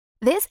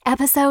This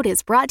episode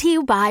is brought to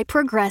you by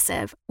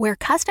Progressive, where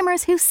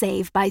customers who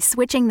save by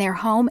switching their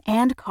home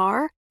and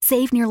car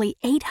save nearly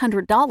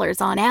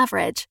 $800 on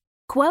average.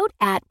 Quote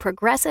at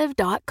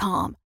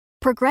Progressive.com.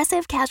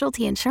 Progressive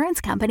Casualty Insurance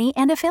Company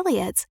and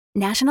Affiliates.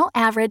 National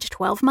average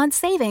 12-month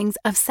savings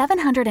of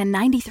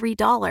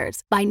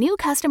 $793 by new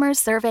customers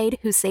surveyed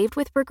who saved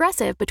with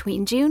Progressive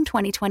between June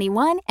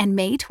 2021 and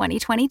May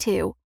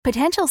 2022.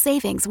 Potential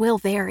savings will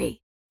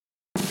vary.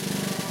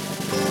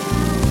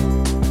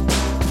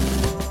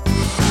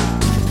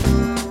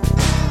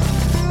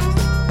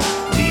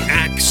 The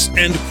Axe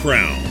and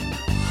Crown,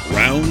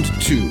 Round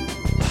 2,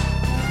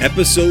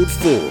 Episode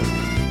 4,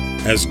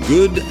 As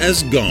Good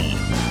as Gone.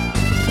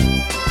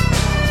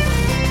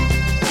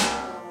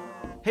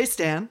 Hey,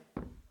 Stan.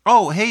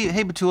 Oh, hey,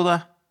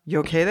 Betula. You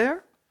okay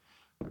there?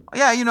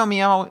 Yeah, you know me.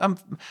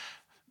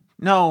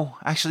 No,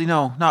 actually,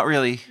 no, not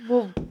really.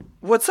 Well,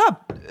 what's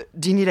up?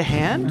 Do you need a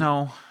hand?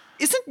 No.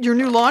 Isn't your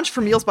new launch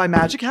for Meals by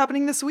Magic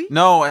happening this week?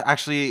 No,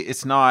 actually,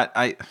 it's not.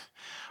 I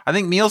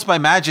think Meals by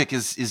Magic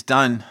is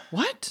done.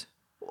 What?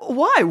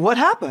 Why? What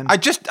happened? I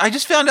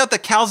just found out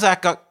that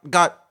Calzac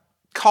got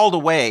called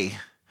away.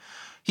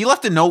 He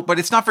left a note, but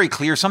it's not very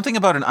clear. Something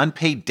about an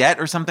unpaid debt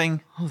or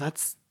something. Oh,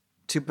 that's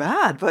too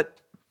bad. But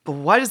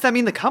why does that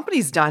mean the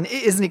company's done?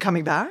 Isn't he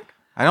coming back?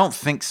 I don't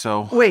think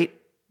so. Wait,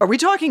 are we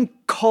talking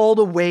called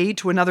away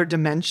to another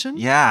dimension?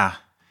 Yeah.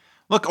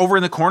 Look, over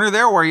in the corner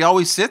there where he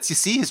always sits, you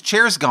see his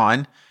chair's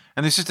gone,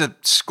 and there's just a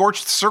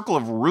scorched circle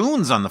of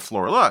runes on the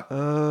floor. Look.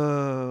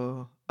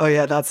 Oh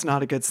yeah, that's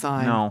not a good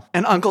sign. No.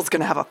 And Uncle's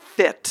gonna have a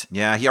fit.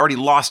 Yeah, he already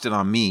lost it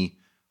on me.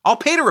 I'll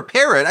pay to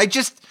repair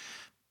it.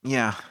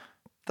 Yeah.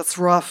 That's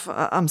rough.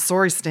 I'm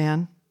sorry,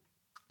 Stan.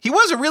 He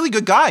was a really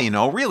good guy,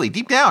 really,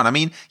 deep down. I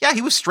mean, yeah,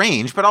 he was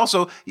strange, but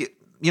also,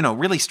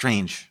 really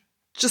strange.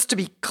 Just to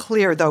be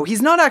clear, though,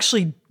 he's not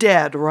actually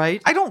dead,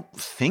 right? I don't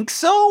think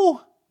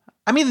so.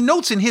 I mean, the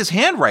note's in his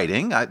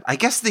handwriting. I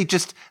guess they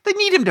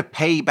need him to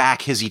pay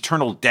back his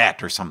eternal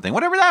debt or something,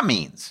 whatever that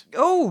means.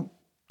 Oh,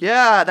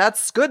 yeah,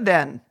 that's good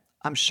then.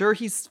 I'm sure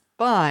he's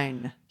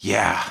fine.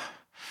 Yeah.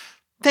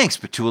 Thanks,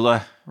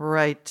 Betula.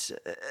 Right.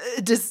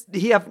 Does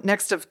he have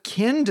next of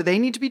kin? Do they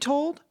need to be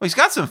told? Well, he's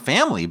got some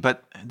family,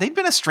 but they've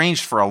been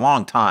estranged for a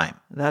long time.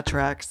 That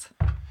tracks.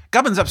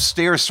 Gubbin's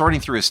upstairs sorting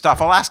through his stuff.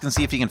 I'll ask and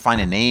see if he can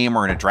find a name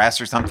or an address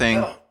or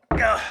something.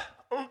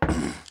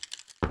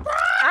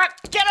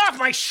 Get off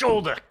my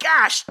shoulder!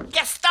 Gosh,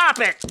 stop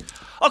it!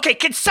 Okay,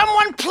 can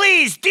someone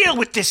please deal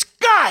with this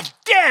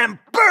goddamn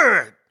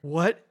bird?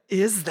 What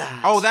is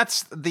that? Oh,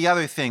 that's the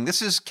other thing.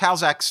 This is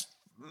Calzac's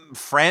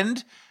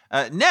friend,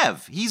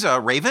 Nev. He's a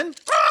raven.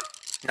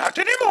 Not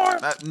anymore.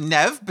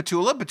 Nev,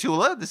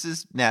 Betula. This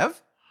is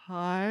Nev.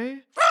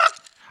 Hi.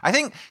 I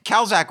think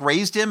Calzac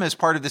raised him as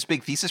part of this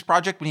big thesis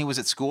project when he was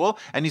at school,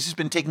 and he's just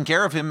been taking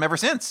care of him ever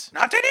since.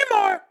 Not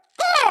anymore.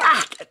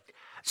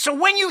 So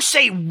when you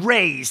say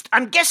raised,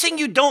 I'm guessing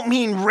you don't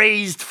mean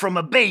raised from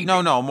a baby.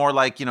 No, more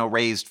like,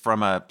 raised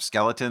from a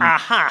skeleton.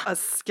 Uh-huh. A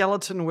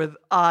skeleton with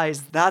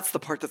eyes. That's the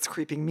part that's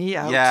creeping me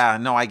out. Yeah,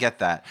 no, I get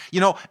that.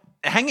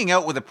 Hanging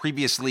out with a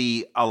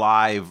previously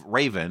alive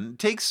raven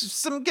takes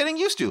some getting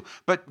used to,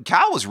 but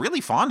Cal was really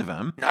fond of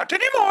him. Not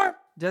anymore.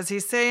 Does he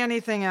say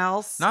anything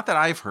else? Not that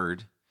I've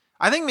heard.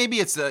 I think maybe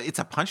it's a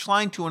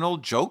punchline to an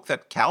old joke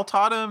that Cal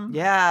taught him.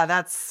 Yeah,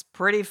 that's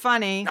pretty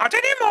funny. Not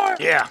anymore.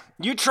 Yeah,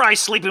 you try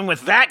sleeping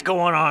with that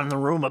going on in the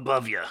room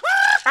above you.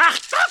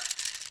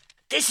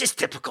 This is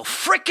typical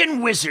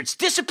frickin' wizards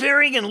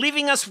disappearing and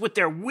leaving us with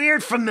their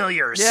weird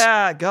familiars.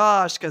 Yeah,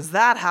 gosh, because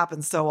that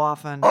happens so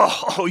often.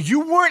 Oh,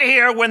 you weren't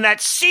here when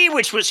that sea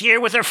witch was here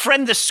with her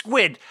friend the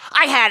squid.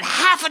 I had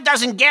half a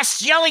dozen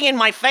guests yelling in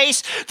my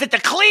face that the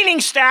cleaning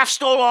staff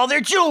stole all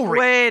their jewelry.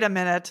 Wait a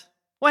minute.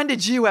 When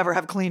did you ever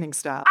have cleaning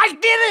staff? I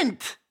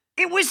didn't!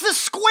 It was the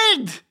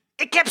squid!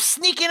 It kept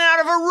sneaking out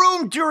of her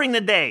room during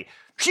the day.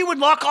 She would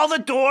lock all the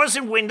doors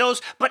and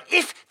windows, but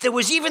if there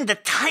was even the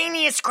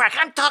tiniest crack,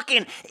 I'm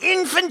talking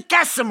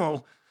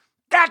infinitesimal,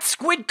 that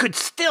squid could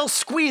still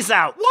squeeze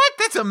out. What?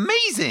 That's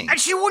amazing! And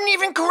she wouldn't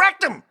even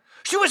correct him.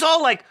 She was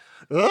all like,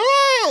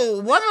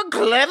 "Oh, what a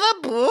clever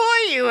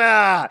boy you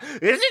are.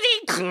 Isn't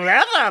he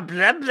clever?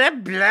 Blah,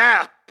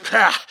 blah,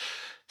 blah."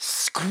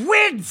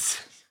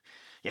 Squids!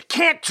 You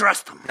can't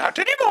trust them. Not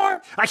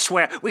anymore. I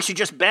swear, we should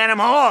just ban them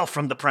all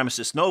from the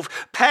premises. No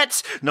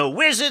pets, no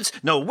wizards,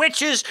 no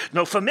witches,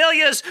 no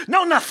familiars,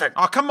 no nothing.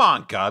 Oh, come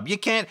on, Gub. You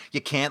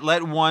can't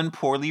let one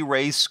poorly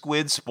raised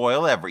squid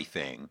spoil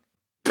everything.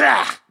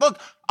 Bah! Look,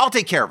 I'll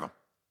take care of him.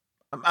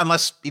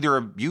 Unless either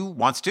of you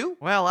wants to.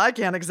 Well, I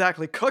can't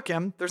exactly cook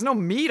him. There's no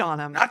meat on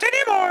him. Not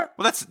anymore.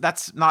 Well,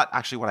 that's not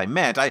actually what I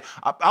meant.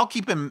 I'll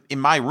keep him in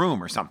my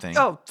room or something.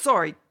 Oh,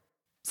 sorry.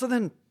 So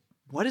then,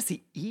 what does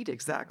he eat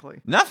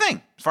exactly?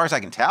 Nothing, as far as I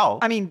can tell.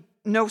 I mean,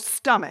 no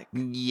stomach.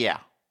 Yeah.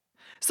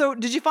 So,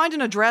 did you find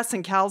an address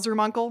in Cal's room,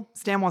 Uncle?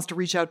 Stan wants to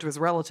reach out to his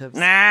relatives.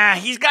 Nah,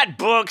 he's got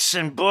books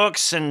and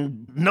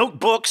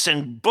notebooks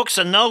and books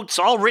of notes,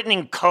 all written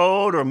in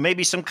code or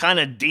maybe some kind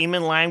of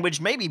demon language,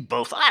 maybe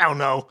both. I don't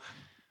know.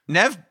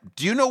 Nev,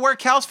 do you know where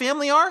Cal's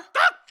family are?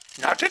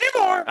 Not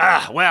anymore.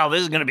 Well,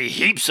 this is gonna be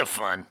heaps of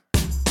fun.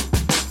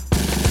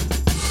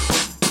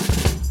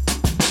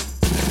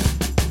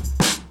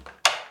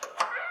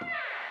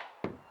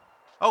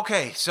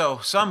 Okay, so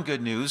some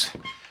good news.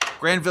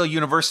 Granville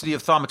University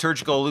of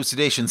Thaumaturgical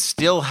Elucidation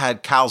still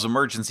had Cal's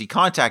emergency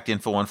contact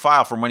info on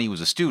file from when he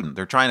was a student.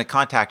 They're trying to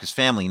contact his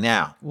family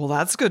now. Well,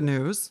 that's good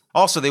news.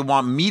 Also, they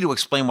want me to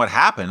explain what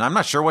happened. I'm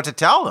not sure what to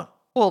tell them.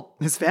 Well,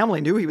 his family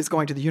knew he was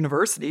going to the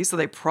university, so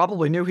they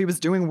probably knew he was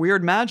doing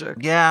weird magic.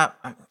 Yeah,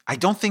 I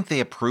don't think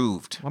they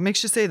approved. What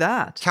makes you say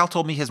that? Cal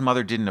told me his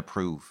mother didn't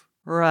approve.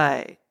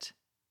 Right.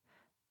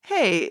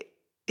 Hey,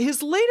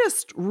 his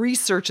latest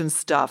research and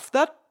stuff,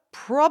 that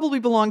probably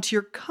belonged to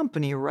your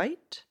company,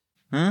 right?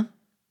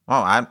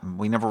 Well,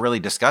 we never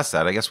really discussed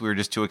that. I guess we were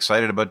just too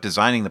excited about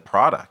designing the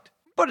product.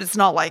 But it's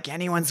not like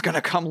anyone's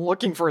gonna come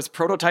looking for his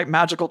prototype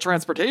magical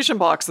transportation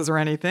boxes or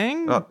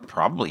anything.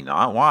 Probably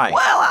not. Why?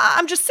 Well,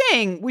 I'm just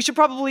saying, we should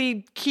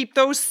probably keep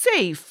those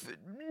safe,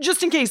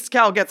 just in case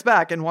Cal gets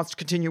back and wants to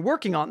continue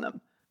working on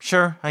them.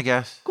 Sure, I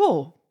guess.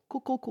 Cool.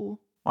 Well,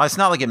 it's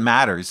not like it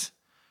matters.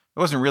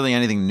 There wasn't really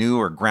anything new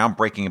or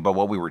groundbreaking about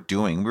what we were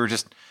doing. We were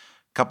just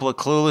a couple of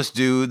clueless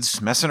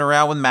dudes messing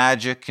around with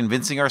magic,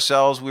 convincing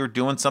ourselves we were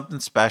doing something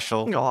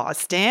special. Aw,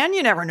 Stan,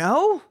 you never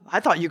know. I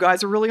thought you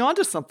guys were really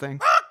onto something.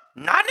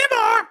 Not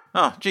anymore.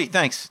 Oh, gee,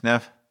 thanks,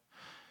 Nev.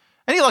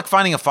 Any luck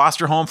finding a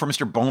foster home for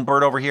Mr.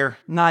 Bonebird over here?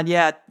 Not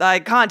yet. I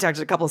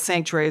contacted a couple of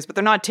sanctuaries, but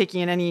they're not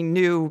taking in any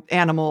new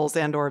animals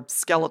and or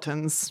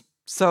skeletons.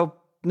 So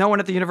no one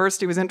at the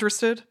university was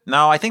interested?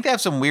 No, I think they have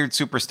some weird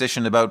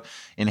superstition about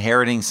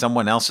inheriting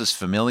someone else's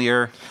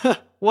familiar.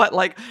 What,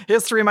 like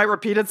history might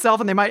repeat itself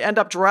and they might end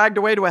up dragged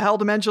away to a hell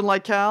dimension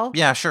like Cal?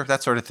 Yeah, sure,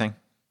 that sort of thing.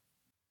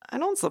 I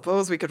don't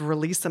suppose we could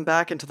release them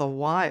back into the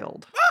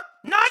wild.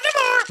 Not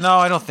anymore. No,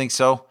 I don't think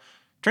so.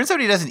 Turns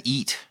out he doesn't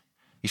eat.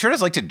 He sure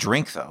does like to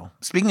drink, though.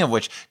 Speaking of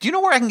which, do you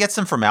know where I can get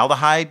some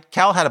formaldehyde?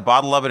 Cal had a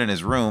bottle of it in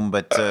his room,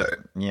 but,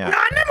 yeah.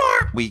 Not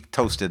anymore. We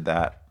toasted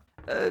that.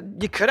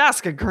 You could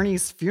ask a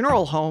Gurney's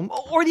funeral home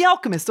or the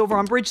Alchemist over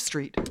on Bridge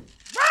Street.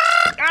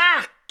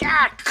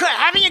 God,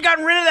 haven't you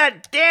gotten rid of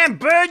that damn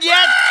bird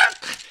yet?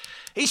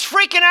 He's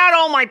freaking out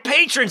all my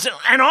patrons,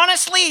 and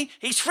honestly,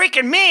 he's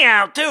freaking me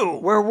out, too.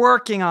 We're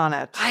working on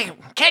it.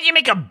 Can't you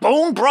make a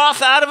bone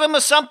broth out of him or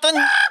something?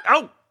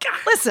 Oh, God.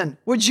 Listen,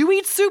 would you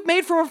eat soup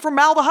made from a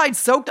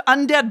formaldehyde-soaked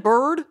undead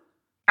bird?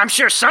 I'm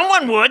sure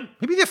someone would.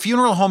 Maybe the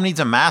funeral home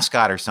needs a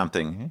mascot or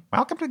something.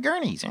 Welcome to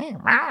Gurney's.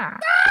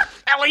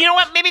 Well, you know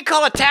what? Maybe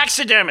call a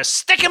taxidermist.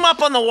 Stick him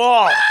up on the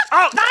wall.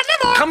 Oh, not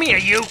anymore. Come here,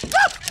 you.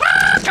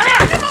 Come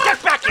here.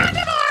 Get back here.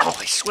 Oh,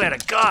 I swear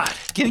to God.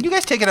 Can you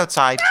guys take it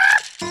outside?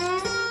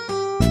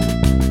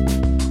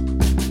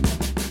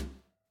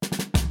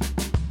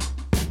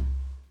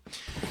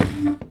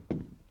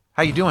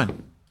 How you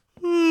doing?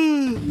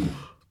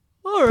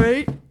 All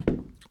right.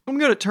 I'm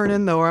gonna turn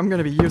in, though, or I'm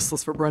gonna be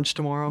useless for brunch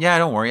tomorrow. Yeah,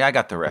 don't worry. I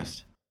got the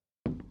rest.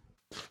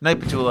 Night,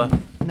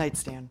 Petula.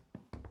 Nightstand.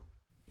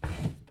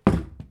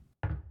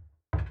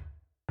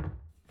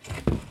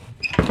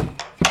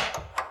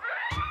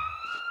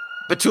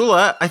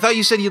 Petula, I thought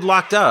you said you'd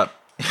locked up.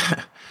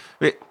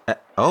 Wait,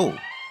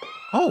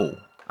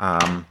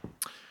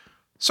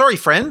 sorry,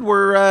 friend.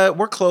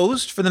 We're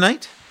closed for the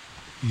night.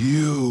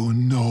 You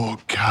know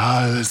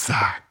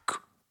Kalzak.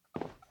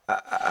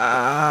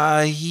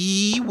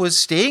 He was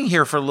staying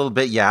here for a little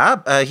bit,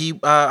 yeah.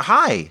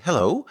 Hi,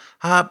 hello.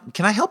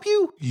 Can I help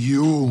you?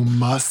 You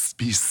must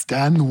be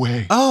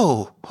Stanway.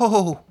 Oh,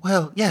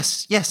 well,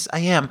 yes, I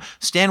am.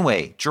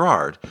 Stanway,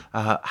 Gerard.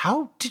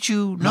 How did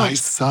you know? My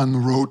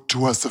son wrote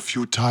to us a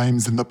few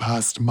times in the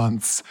past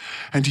months,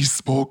 and he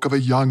spoke of a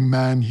young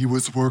man he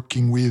was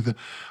working with,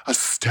 a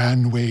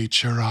Stanway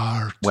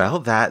Gerard. Well,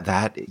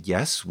 that,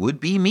 yes, would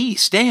be me.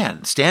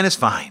 Stan is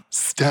fine.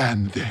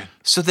 Stan, then.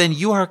 So then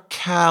you are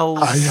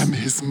Cal's... I am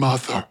his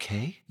mother.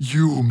 Okay.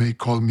 You may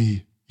call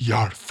me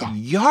Yartha.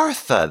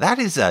 Yartha, that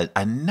is a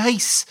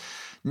nice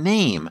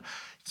name.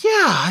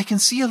 Yeah, I can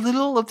see a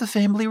little of the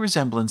family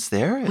resemblance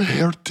there.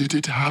 Where did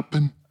it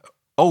happen?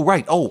 Oh,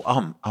 right.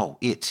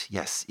 It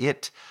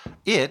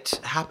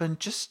happened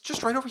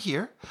just right over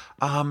here.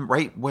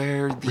 Right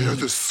where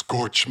the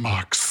scorch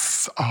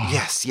marks are.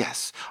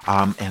 Yes.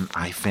 And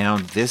I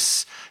found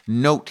this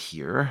note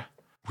here.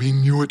 We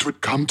knew it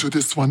would come to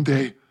this one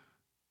day,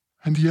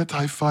 and yet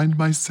I find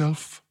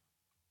myself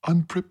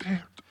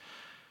unprepared.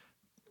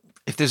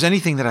 If there's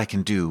anything that I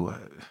can do...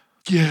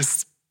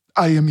 Yes,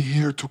 I am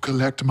here to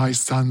collect my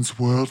son's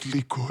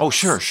worldly goods. Oh,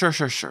 sure.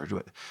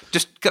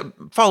 Just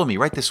follow me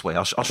right this way.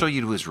 I'll show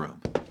you to his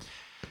room.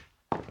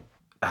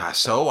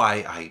 So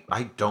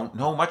I don't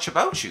know much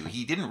about you.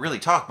 He didn't really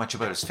talk much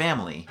about his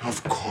family.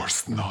 Of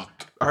course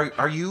not.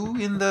 Are you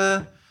in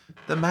the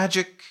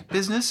magic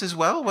business as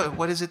well?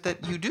 What is it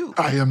that you do?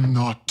 I am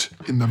not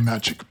in the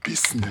magic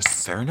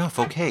business. Fair enough,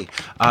 okay.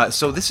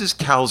 So this is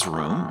Cal's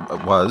room.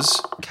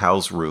 Was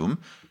Cal's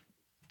room.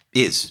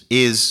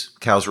 Is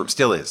Cal's room.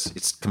 Still is.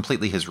 It's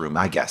completely his room,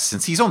 I guess,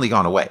 since he's only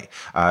gone away.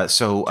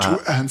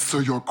 To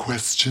answer your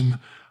question,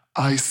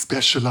 I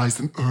specialize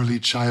in early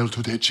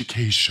childhood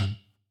education.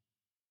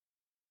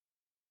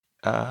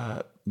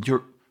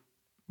 You're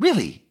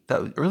really,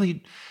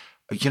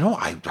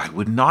 I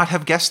would not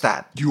have guessed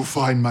that. You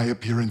find my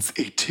appearance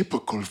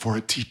atypical for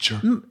a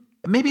teacher.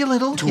 Maybe a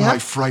little. Do yeah. I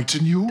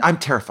frighten you? I'm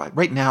terrified.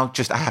 Right now,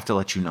 I have to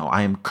let you know,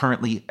 I am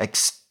currently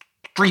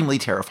extremely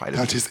terrified of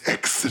That you. is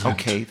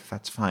excellent. Okay,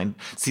 that's fine.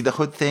 See the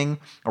hood thing?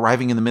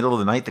 Arriving in the middle of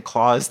the night, the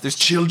claws. There's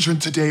Children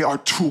today are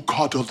too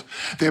coddled.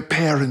 Their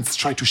parents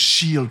try to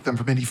shield them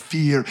from any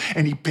fear,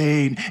 any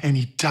pain,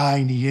 any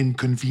tiny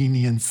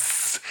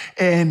inconvenience,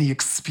 any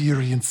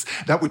experience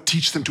that would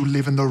teach them to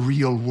live in the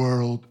real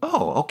world.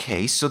 Oh,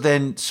 okay.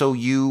 So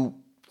you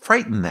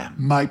frighten them.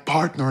 My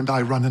partner and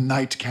I run a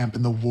night camp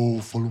in the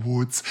woeful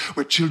woods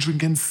where children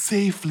can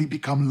safely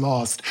become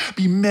lost,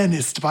 be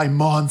menaced by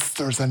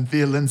monsters and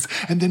villains,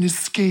 and then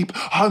escape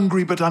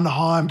hungry but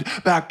unharmed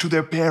back to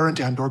their parent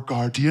and or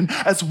guardian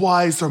as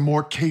wiser,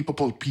 more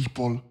capable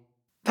people.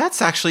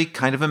 That's actually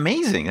kind of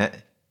amazing.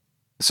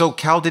 So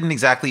Cal didn't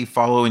exactly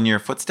follow in your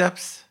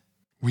footsteps?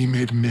 We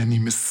made many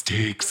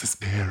mistakes as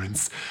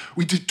parents.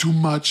 We did too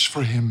much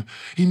for him.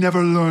 He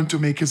never learned to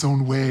make his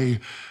own way.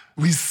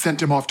 We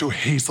sent him off to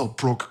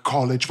Hazelbrook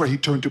College, where he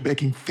turned to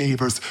begging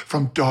favors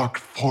from dark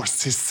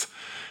forces.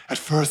 At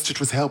first, it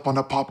was help on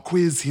a pop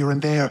quiz here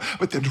and there,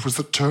 but then it was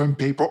a term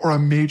paper or a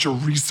major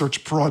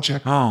research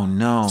project. Oh,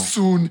 no.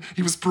 Soon,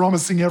 he was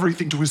promising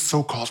everything to his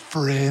so-called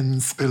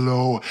friends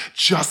below,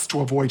 just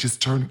to avoid his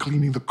turn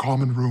cleaning the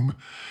common room.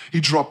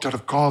 He dropped out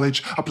of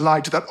college,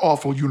 applied to that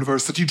awful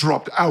university,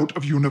 dropped out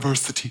of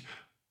university.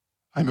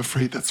 I'm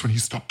afraid that's when he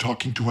stopped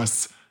talking to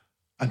us.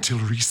 Until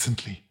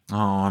recently. Oh,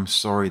 I'm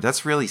sorry.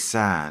 That's really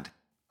sad.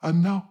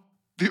 And now,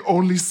 the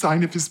only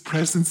sign of his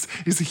presence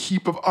is a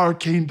heap of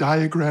arcane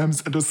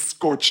diagrams and a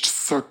scorched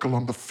circle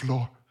on the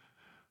floor.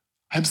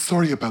 I'm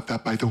sorry about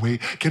that, by the way.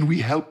 Can we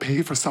help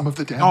pay for some of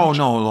the damage? Oh,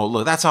 no,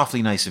 look, that's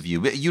awfully nice of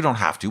you. You don't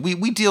have to.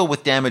 We deal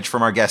with damage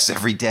from our guests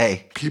every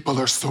day. People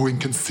are so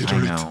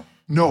inconsiderate. I know.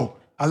 No,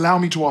 allow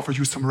me to offer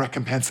you some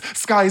recompense.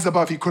 Skies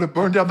above, he could have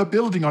burned down the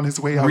building on his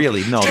way out.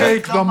 Really? No.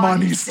 Take the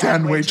money,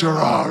 Stanway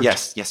Gerard.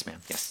 Yes, ma'am.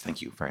 Yes,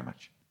 thank you very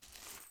much.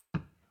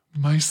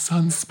 My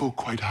son spoke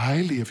quite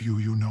highly of you,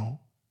 you know.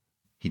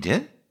 He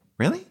did?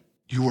 Really?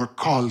 You were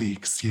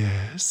colleagues,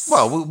 yes?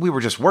 Well, we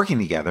were just working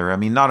together. I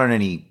mean, not on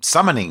any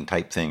summoning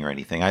type thing or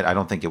anything. I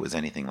don't think it was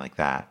anything like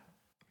that.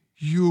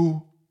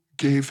 You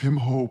gave him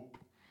hope.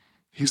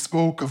 He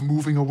spoke of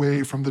moving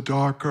away from the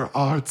darker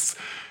arts.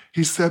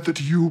 He said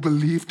that you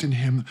believed in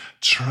him,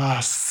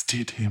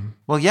 trusted him.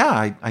 Well,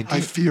 yeah, I did.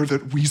 I fear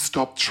that we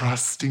stopped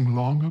trusting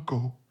long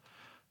ago.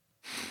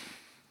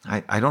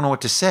 I don't know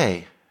what to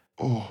say.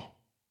 Oh,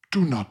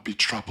 do not be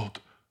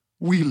troubled.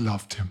 We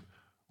loved him.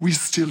 We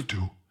still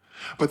do.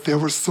 But there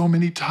were so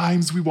many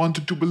times we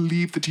wanted to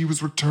believe that he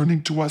was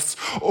returning to us,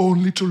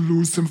 only to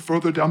lose him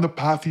further down the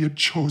path he had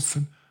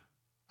chosen.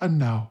 And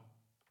now,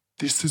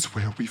 this is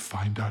where we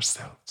find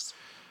ourselves.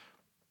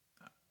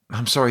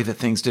 I'm sorry that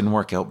things didn't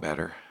work out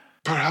better.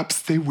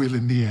 Perhaps they will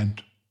in the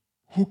end.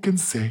 Who can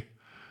say?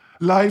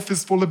 Life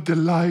is full of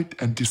delight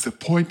and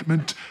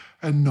disappointment,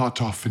 and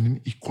not often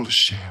in equal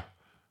share.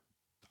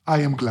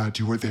 I am glad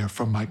you were there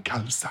for my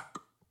Calsac.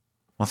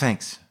 Well,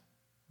 thanks.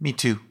 Me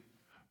too.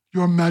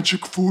 Your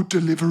magic food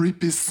delivery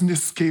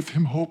business gave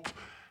him hope,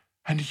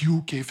 and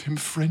you gave him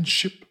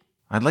friendship.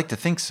 I'd like to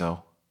think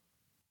so.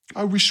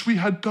 I wish we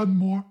had done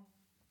more.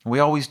 We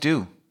always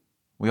do.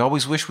 We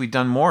always wish we'd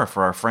done more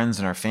for our friends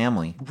and our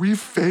family. We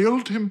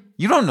failed him.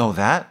 You don't know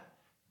that.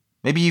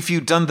 Maybe if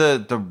you'd done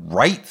the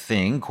right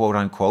thing, quote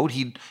unquote,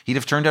 he'd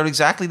have turned out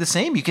exactly the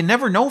same. You can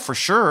never know for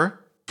sure.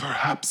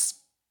 Perhaps.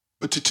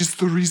 But it is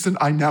the reason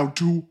I now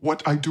do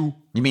what I do.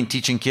 You mean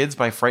teaching kids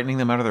by frightening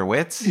them out of their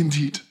wits?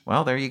 Indeed.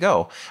 Well, there you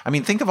go. I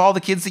mean, think of all the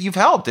kids that you've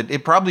helped.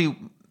 It probably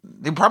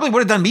would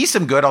have done me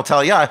some good, I'll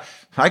tell you.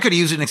 I could have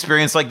used an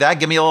experience like that.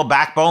 Give me a little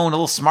backbone, a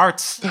little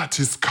smarts. That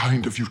is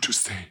kind of you to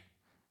say.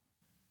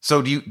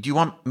 So do you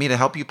want me to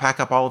help you pack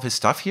up all of his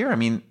stuff here? I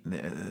mean,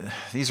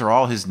 these are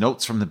all his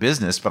notes from the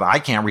business, but I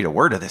can't read a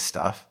word of this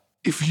stuff.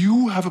 If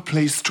you have a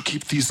place to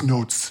keep these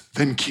notes,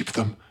 then keep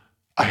them.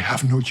 I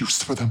have no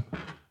use for them.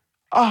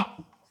 Ah,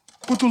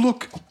 but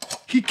look,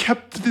 he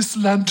kept this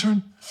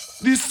lantern.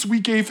 This we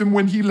gave him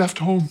when he left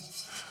home.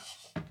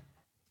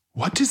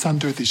 What is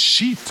under this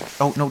sheet?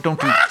 Oh, no, don't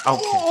do it. Okay.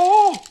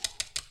 Oh,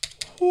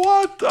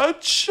 what a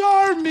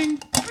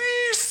charming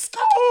beast.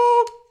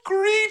 Oh,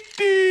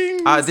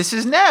 greetings. This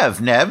is Nev.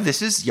 Nev,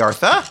 this is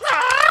Yartha.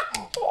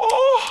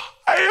 Oh,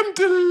 I am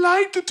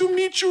delighted to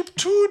meet you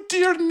too,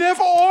 dear Nev,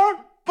 or,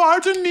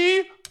 pardon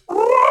me.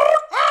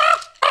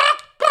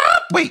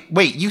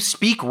 Wait, you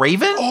speak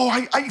Raven? Oh,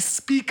 I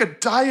speak a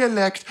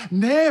dialect.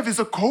 Nev is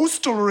a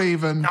coastal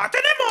raven. Not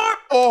anymore.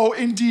 Oh,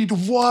 indeed,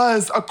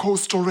 was a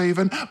coastal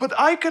raven, but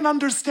I can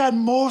understand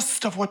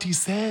most of what he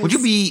says. Would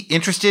you be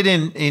interested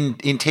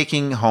in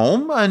taking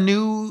home a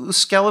new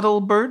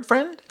skeletal bird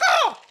friend?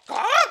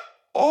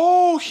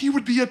 Oh, he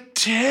would be a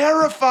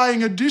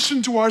terrifying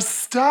addition to our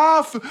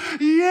staff.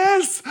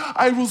 Yes,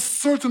 I will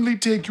certainly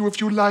take you if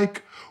you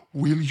like.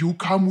 Will you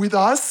come with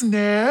us,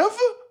 Nev?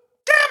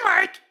 Damn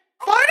right.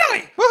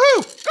 Finally.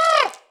 Woohoo!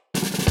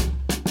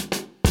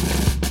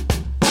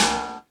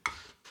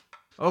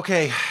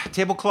 Okay,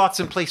 tablecloths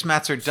and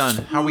placemats are done.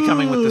 How are we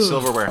coming with the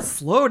silverware?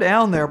 Slow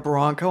down there,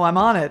 Bronco. I'm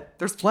on it.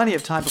 There's plenty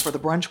of time before the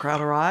brunch crowd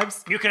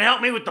arrives. You can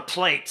help me with the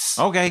plates.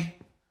 Okay.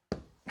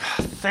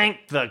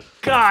 Thank the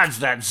gods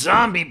that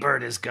zombie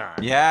bird is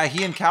gone. Yeah,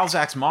 he and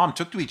Calzac's mom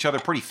took to each other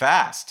pretty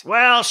fast.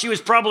 Well, she was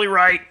probably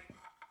right.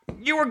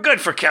 You were good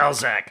for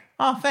Calzac.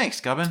 Oh,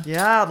 thanks, Gubbin.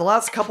 Yeah, the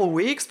last couple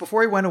weeks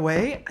before he went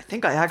away, I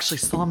think I actually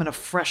saw him in a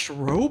fresh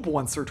robe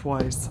once or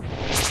twice.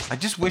 I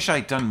just wish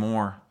I'd done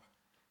more.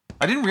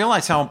 I didn't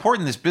realize how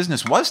important this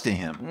business was to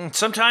him.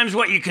 Sometimes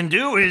what you can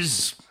do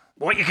is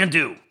what you can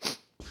do.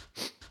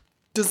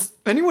 Does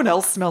anyone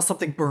else smell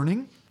something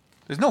burning?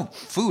 There's no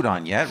food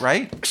on yet,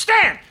 right?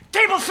 Stan!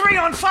 Table 3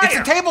 on fire! It's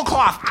a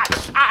tablecloth!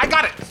 I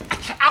got it!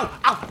 Ow,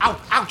 ow,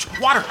 ow, ouch!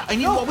 Water! We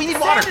need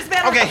water!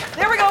 Okay.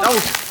 There we go!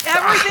 Oh.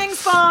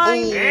 Everything's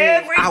fine!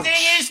 Everything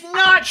is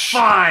not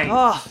fine!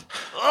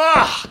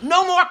 Ugh!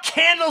 No more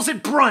candles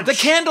at brunch! The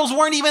candles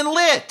weren't even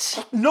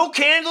lit! No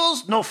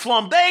candles, no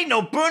flambe,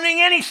 no burning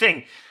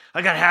anything.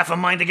 I got half a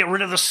mind to get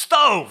rid of the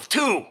stove,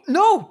 too.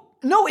 No,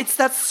 it's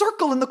that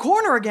circle in the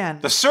corner again.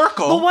 The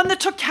circle? The one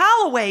that took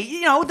Cal away.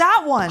 You know,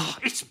 that one.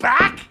 It's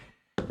back?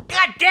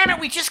 God damn it,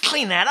 we just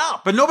cleaned that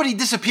up. But nobody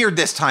disappeared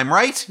this time,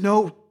 right?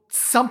 No,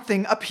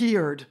 something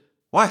appeared.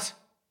 What?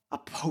 A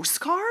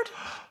postcard?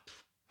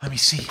 Let me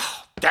see.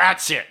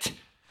 That's it.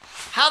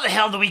 How the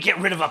hell do we get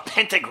rid of a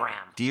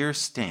pentagram? Dear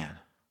Stan,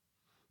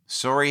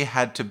 sorry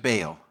had to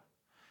bail.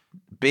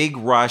 Big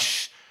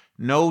rush,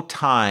 no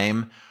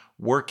time,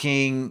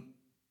 working...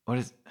 What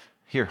is...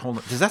 Here, hold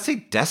on. Does that say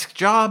desk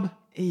job?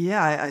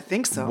 Yeah, I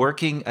think so.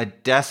 Working a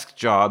desk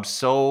job,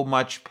 so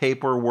much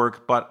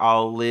paperwork, but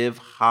I'll live,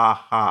 ha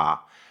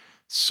ha.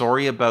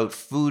 Sorry about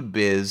food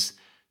biz.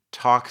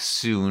 Talk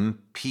soon.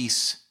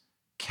 Peace,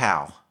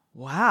 Cal.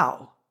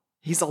 Wow,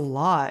 he's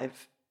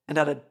alive and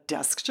at a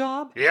desk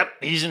job? Yep,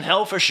 he's in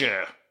hell for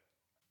sure.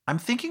 I'm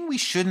thinking we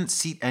shouldn't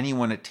seat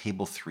anyone at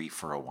table 3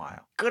 for a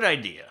while. Good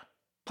idea.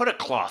 Put a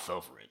cloth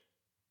over it.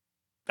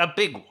 A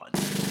big one.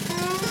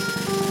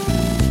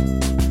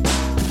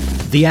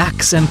 The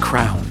Axe and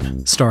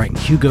Crown, starring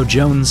Hugo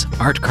Jones,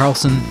 Art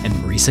Carlson, and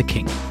Marisa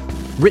King.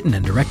 Written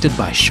and directed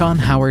by Sean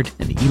Howard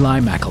and Eli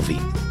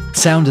McElveen.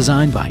 Sound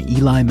designed by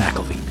Eli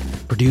McElveen.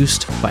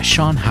 Produced by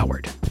Sean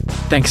Howard.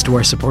 Thanks to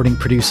our supporting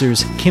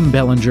producers Kim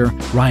Bellinger,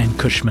 Ryan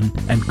Cushman,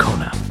 and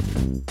Kona.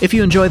 If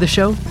you enjoy the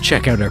show,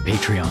 check out our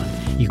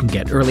Patreon. You can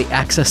get early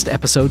access to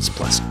episodes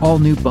plus all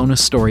new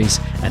bonus stories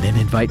and an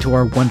invite to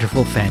our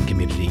wonderful fan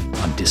community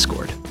on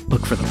Discord.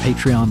 Look for the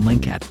Patreon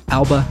link at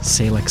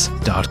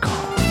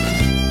albasalix.com.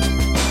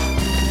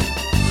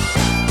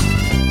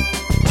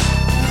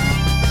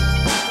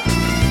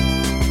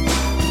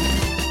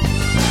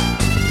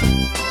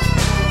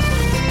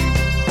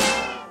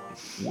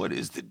 What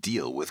is the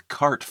deal with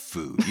cart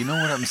food? You know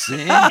what I'm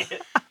saying?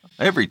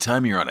 Every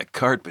time you're on a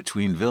cart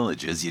between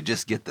villages, you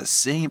just get the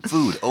same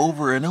food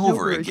over and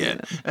over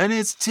again. And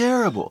it's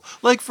terrible.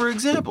 Like, for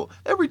example,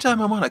 every time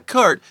I'm on a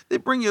cart, they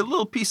bring you a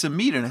little piece of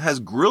meat and it has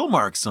grill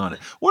marks on it.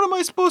 What am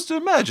I supposed to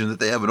imagine?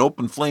 That they have an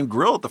open flame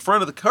grill at the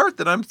front of the cart?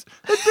 That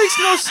makes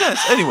no sense.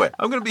 Anyway,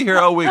 I'm going to be here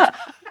all week.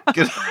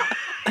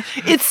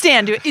 It's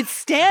stand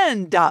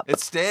up.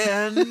 It's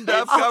stand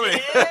up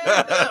coming.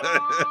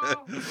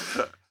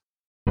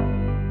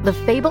 The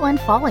Fable and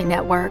Folly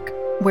Network,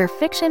 where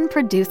fiction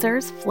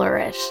producers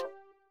flourish.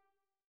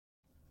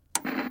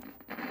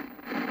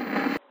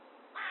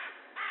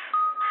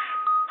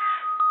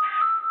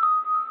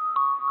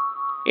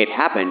 It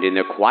happened in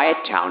the quiet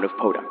town of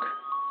Podunk,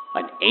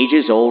 an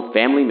ages-old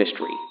family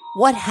mystery.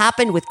 What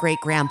happened with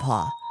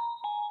Great-Grandpa?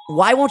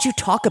 Why won't you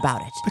talk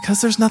about it?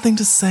 Because there's nothing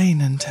to say,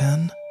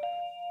 Ninten.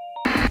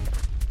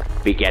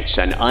 Begets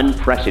an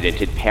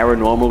unprecedented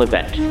paranormal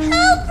event.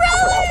 Help, brother!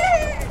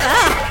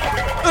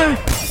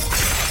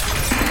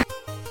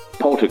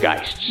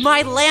 Poltergeists.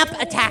 My lamp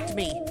attacked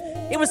me.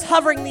 It was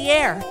hovering in the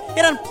air.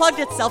 It unplugged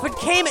itself and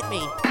came at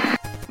me.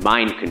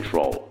 Mind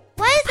control.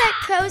 Why is that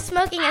crow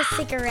smoking a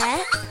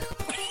cigarette?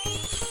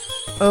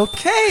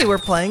 Okay, we're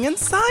playing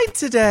inside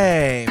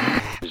today.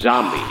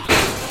 Zombies.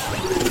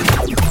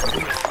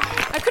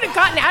 I could have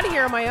gotten out of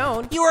here on my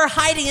own. You were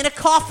hiding in a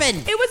coffin.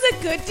 It was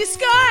a good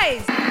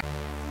disguise.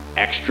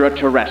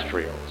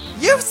 Extraterrestrials.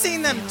 You've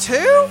seen them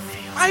too?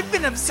 I've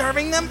been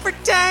observing them for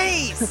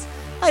days.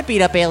 I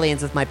beat up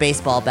aliens with my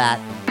baseball bat.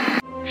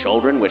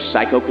 Children with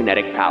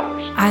psychokinetic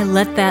powers. I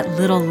let that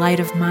little light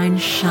of mine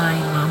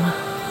shine, Mama,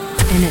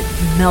 and it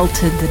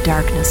melted the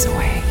darkness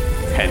away.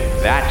 And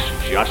that's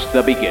just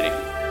the beginning.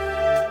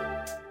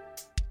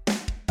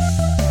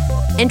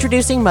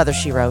 Introducing Mother,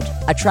 She Wrote,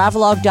 a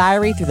travelogue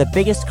diary through the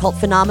biggest cult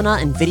phenomena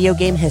in video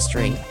game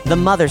history, the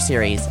Mother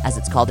series, as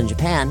it's called in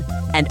Japan,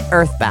 and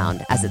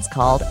Earthbound, as it's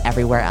called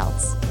everywhere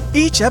else.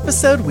 Each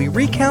episode, we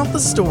recount the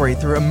story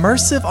through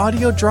immersive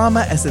audio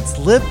drama as it's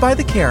lived by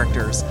the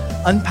characters,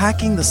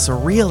 unpacking the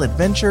surreal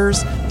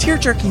adventures,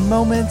 tear-jerking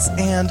moments,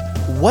 and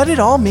what it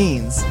all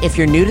means. If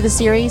you're new to the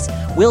series,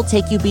 we'll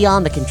take you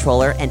beyond the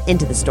controller and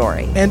into the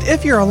story. And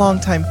if you're a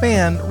longtime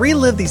fan,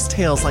 relive these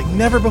tales like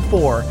never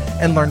before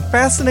and learn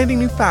fascinating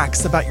new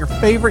facts about your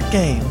favorite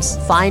games.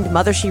 Find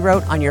Mother She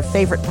Wrote on your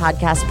favorite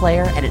podcast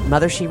player and at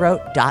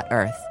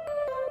mothershewrote.earth.